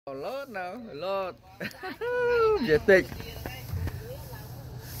Lót nào, lót. Diện tích.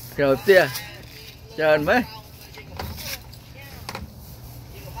 Đầu tiên. Trơn mấy.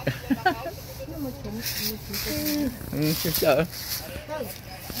 Chờ.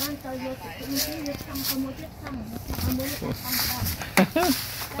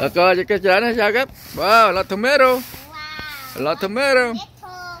 Coi cái chén này sao gấp. Wow, la tomato. La tomato.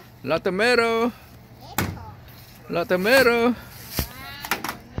 La tomato. La tomato.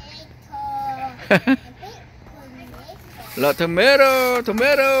 La tomato,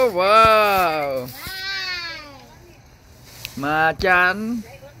 tomato, wow. Mà chan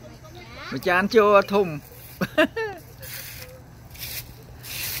chua thùng.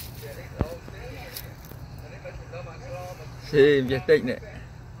 Xem diện tích này.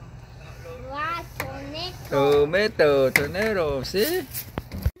 Tomato, tomato, see?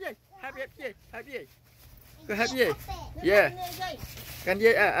 Happy. Có happy. Yeah. Can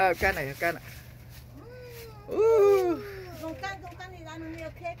gì can này, can. Con thì ra nó nhiều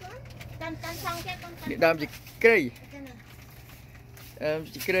khét lắm. Can xong cái con can. Đam chỉ cây.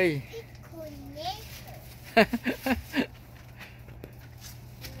 Chỉ cây.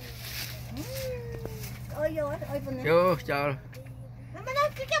 Vô chào.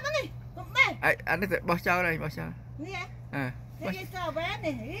 Anh ấy bỏ chào đây, bỏ chào. À.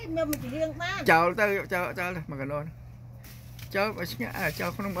 Chào tao mà còn luôn. Chào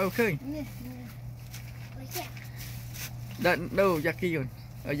chào không bao khơi. Đâu Jackie rồi.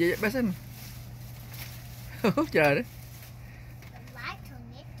 Ở dưới bé xanh. Trời đấy.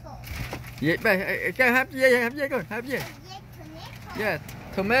 Vậy bé cái hấp gì con, hấp gì? Yeah,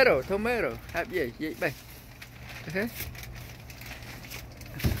 tomato, hấp gì? Vậy bé. Okay.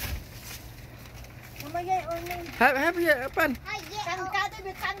 Hấp gì pan? Can cá tới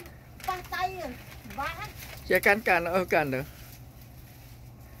bị can bằng tay rồi. Sẽ can nó can được.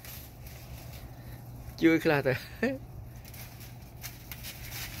 Chưa khla rồi.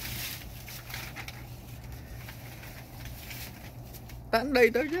 Tán đây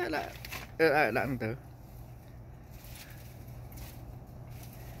tới chứ là đặng tử.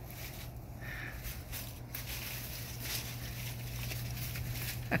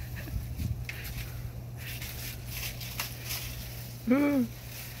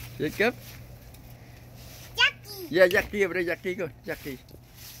 Dễ cấp. Jackie. Yeah, Jackie over there, Jackie con, Jackie.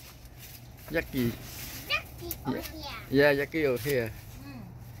 Yeah, Jackie over here.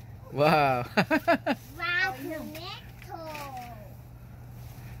 Wow.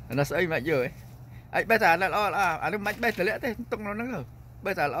 Nó sẽ mày rồi. Ai bây giờ là lo nó mạnh bây giờ lẽ thế tung nó rồi.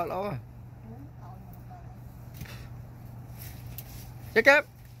 Bây giờ lo. Check up.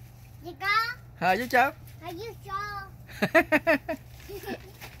 How you cháu?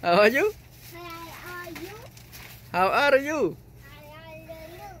 How are you? How are you?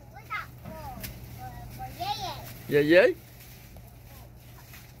 Dạ dễ.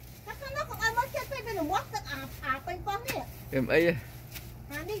 Nó còn ai mất chết bên nó mất tất bên con đi. Em ấy.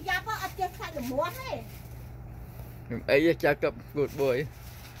 Đi ra có ấp chết phải được muốn ấy. Em ấy cha cặp good boy.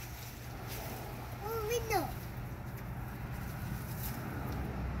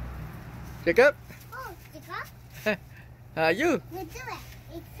 Check up. How are you?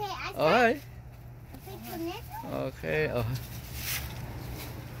 Ôi. Okay.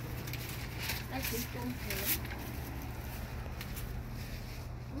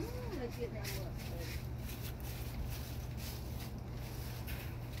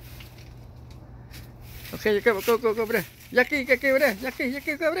 Okay, go over there. Jackie, over there.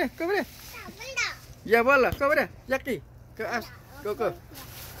 Jackie, go over there. Yeah, voila, go over there. Jackie, go.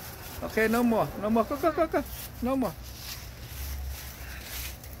 Okay, no more. Go. No more.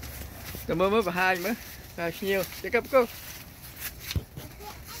 Tụi mới vào hai mới. Nhiều. Jackie, go.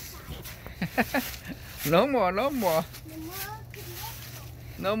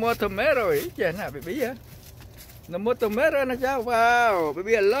 No more tomato. Chèn hả baby hả? No more tomato nó sao? Wow,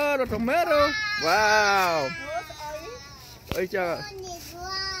 baby I love tomato. Wow. Ôi trời.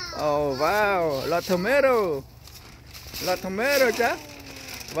 Oh wow, la tomato chứ.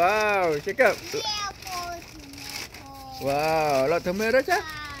 Wow, check up. Wow, la tomato chứ.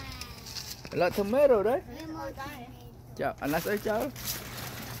 La tomato đấy. Chào, anh nói cháu.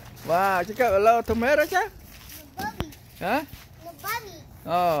 Wow, check up la tomato chứ. Hả?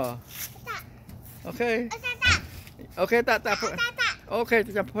 Oh. Okay. Okay, ta. Okay, ta.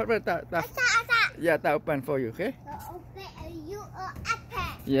 Yeah, ta open for you, okay?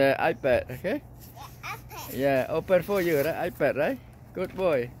 Yeah, iPad, okay? Yeah, open for you, right? iPad, right? Good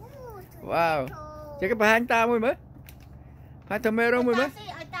boy. Wow. Chứ cái hai anh ta mùi mới. Hai tomato mùi mới.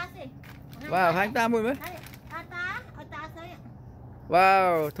 Wow, hai anh ta mùi mới.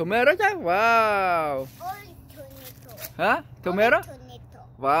 Wow, tomato chứ? Wow. Hả? Tomato?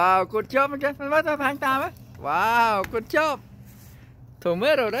 Wow, good job chứ. Mới tới phanh ta á. Wow, good job.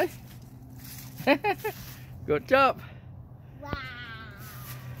 Tomato đấy. Good job. Wow.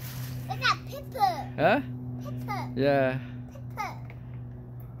 Look at pepper. Hả? Pepper. Yeah. Pepper.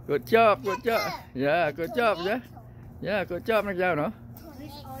 Good job, good job. Yeah, good job chứ. Yeah, good job nó sao nữa?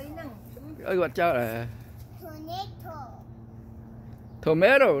 Ơi good job là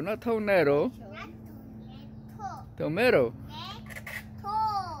tomato, not tornado. Tomato.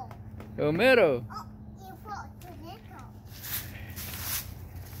 Tomato.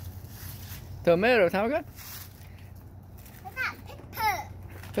 Tomato sao cái?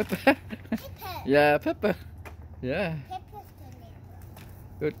 Pepper. Yeah, pepper. Yeah.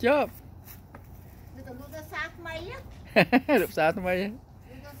 Good job. Được sao tụi mày?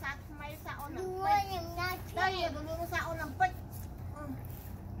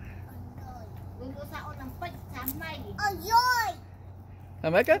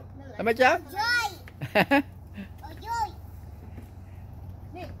 Làm mấy cái? Làm mấy cháu? Ở dưới.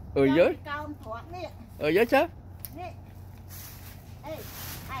 Ở dưới cháu.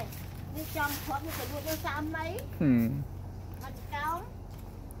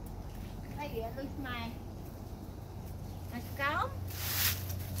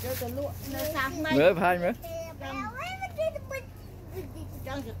 Mới phai nữa.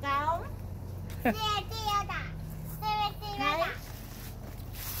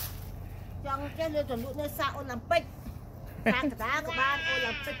 Trong cái nơi tuần lũ nơi sao Olympic các đá của ban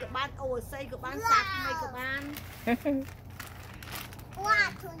Olympic của ban OC của ban sạc này của ban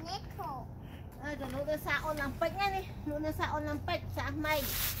Wow, tornado. tuần lũ nơi sao Olympic nghe đi lũ nơi sao Olympic sạc mây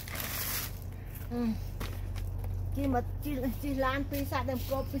khi mà chị làm pi sạc đầm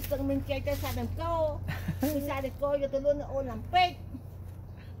cô pi sạc mình chơi chơi sạc đầm cô pi sạc đầm cô cho tuần lũ nơi Olympic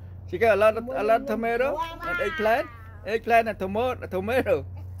She got a lot of tomato and eggplant. Eggplant and tomato.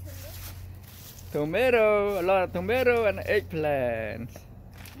 Tomato, a lot of tomato and eggplant.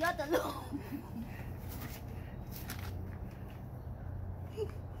 do tuần lũ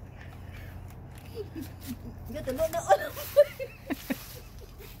do tuần lũ nơi Olympic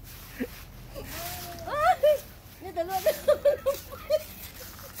như tuần lũ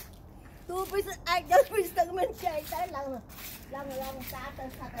tôi bây giờ anh đang bây giờ mình chạy tới lần xa tới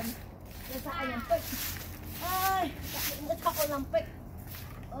xa Olympic ơi nó thọc Olympic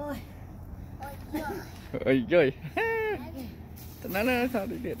ôi Ôi trời. Nó sao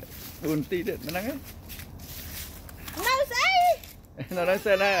đi điện. Buồn tí điện nó nắng ấy. Nó nói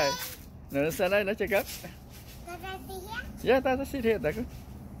xe này. Nó nói xe này nó check up. Yeah, ta sit here. That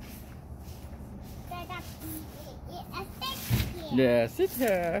Yeah, sit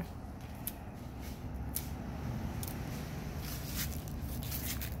here.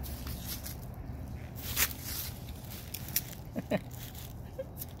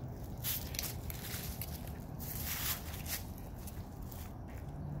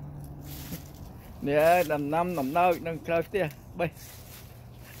 Nè, làm nơi nâng khơi tia, bay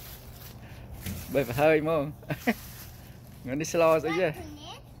phải hơi mà, người đi slow rồi chứ,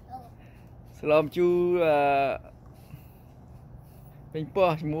 slow chú mình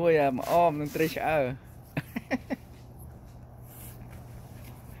po mua mà om nâng tây sợ,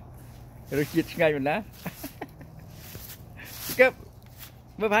 rồi chết ngay mình đó, cái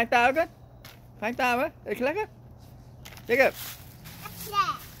mới phanh tao cái, phanh tao á, để cái á, check up,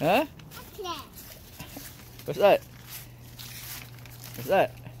 hả? What's that? What's that?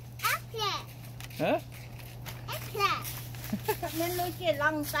 Huh? Nên lôi kia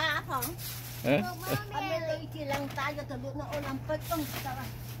lăng ta phòng. Huh? Nên lôi kia lăng ta cho tuần lũ nó Olympic không sao à?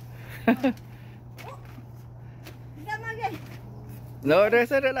 Ra mà kìa. No,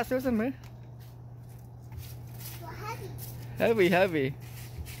 that's it. That's Susan, man. Heavy.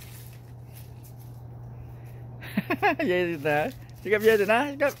 Vậy thì nè, chị gặp dây thì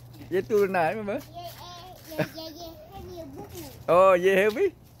nè, gặp dây tôi nè mà. Oh, yeah, heavy.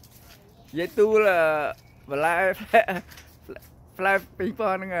 Dây tu là fly ping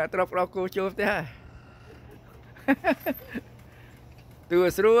pong nè, trọc đau cô chôm thế ha. Từ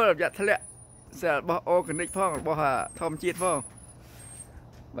xưa giặt thật lẹ, sẽ bỏ ô cái nick phong, bỏ hà thom chít phong.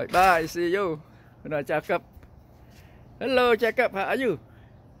 Bye bye, see you. Rồi chào cặp. Hello, chào cặp, how are you?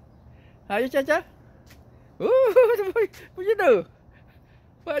 How are you, cha? What you do?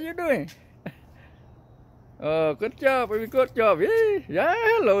 What are you doing? Good job, baby, good job. Yeah,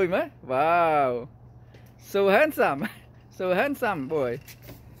 hello, man. Wow. So handsome. So handsome, boy.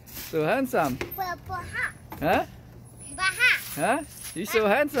 So handsome. Huh? Huh? He's so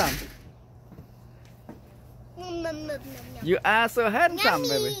handsome. You are so handsome,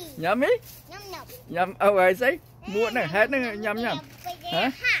 baby. Yummy? Yum. Oh, I say. Muộn này, hết này, nhầm.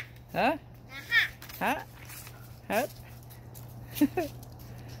 Hả? Hả? Hả? Hết.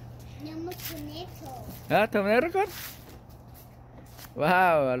 Hả? Tomato con?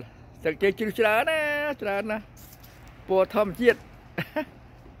 Wow. Chắc chơi chữច្រើនnè. Pô thơm chiết.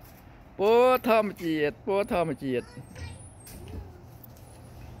 Pô thơm chiết. Pô thơm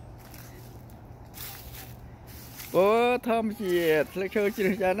chiết. Lấy chơi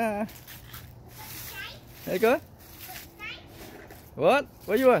chữច្រើនnè. Hey, go. What?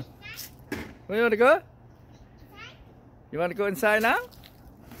 What you want? Where you want to go? You want to go inside now?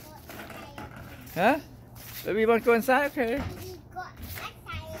 Huh? Baby, you want to go inside? Okay.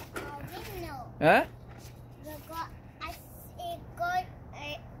 Huh?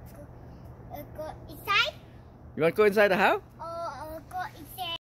 You want to go inside the house?